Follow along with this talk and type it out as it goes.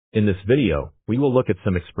In this video, we will look at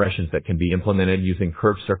some expressions that can be implemented using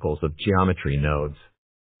curved circles of geometry nodes.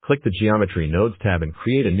 Click the Geometry Nodes tab and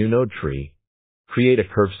create a new node tree. Create a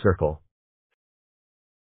curved circle.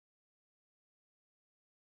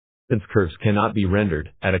 Since curves cannot be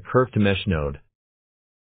rendered, add a curve to mesh node.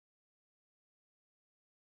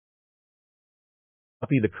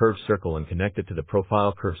 Copy the curved circle and connect it to the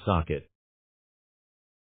profile curve socket.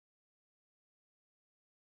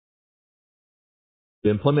 To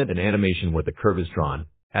implement an animation where the curve is drawn,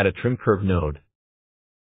 add a trim curve node.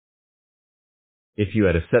 If you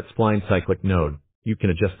add a set spline cyclic node, you can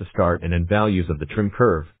adjust the start and end values of the trim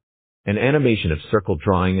curve. An animation of circle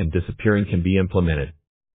drawing and disappearing can be implemented.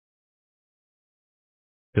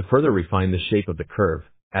 To further refine the shape of the curve,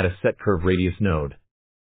 add a set curve radius node.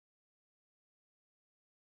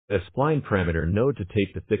 A spline parameter node to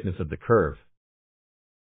take the thickness of the curve.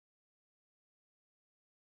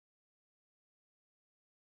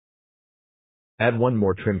 Add one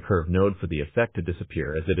more trim curve node for the effect to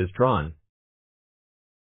disappear as it is drawn.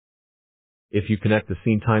 If you connect the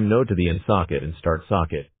scene time node to the end socket and start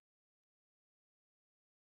socket,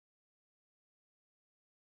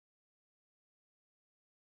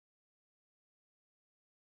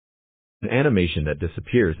 an animation that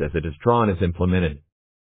disappears as it is drawn is implemented.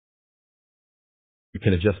 You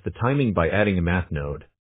can adjust the timing by adding a math node.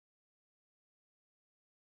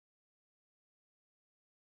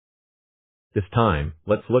 This time,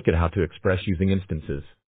 let's look at how to express using instances.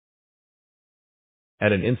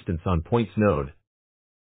 Add an instance on points node.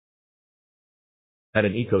 Add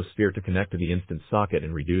an ecosphere to connect to the instance socket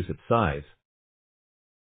and reduce its size.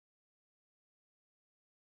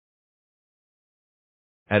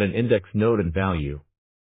 Add an index node and value.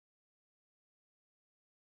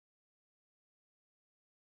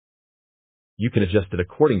 You can adjust it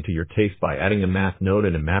according to your taste by adding a math node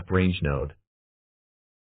and a map range node.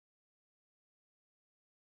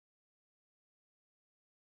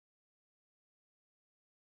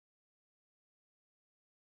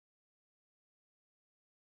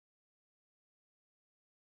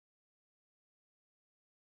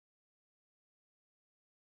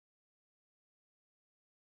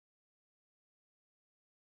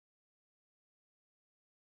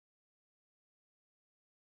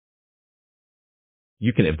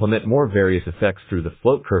 You can implement more various effects through the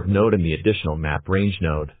float curve node and the additional map range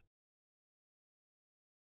node.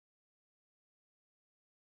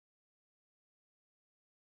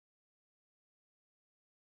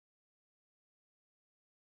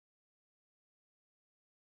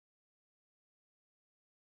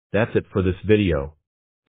 That's it for this video.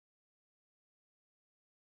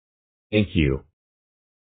 Thank you.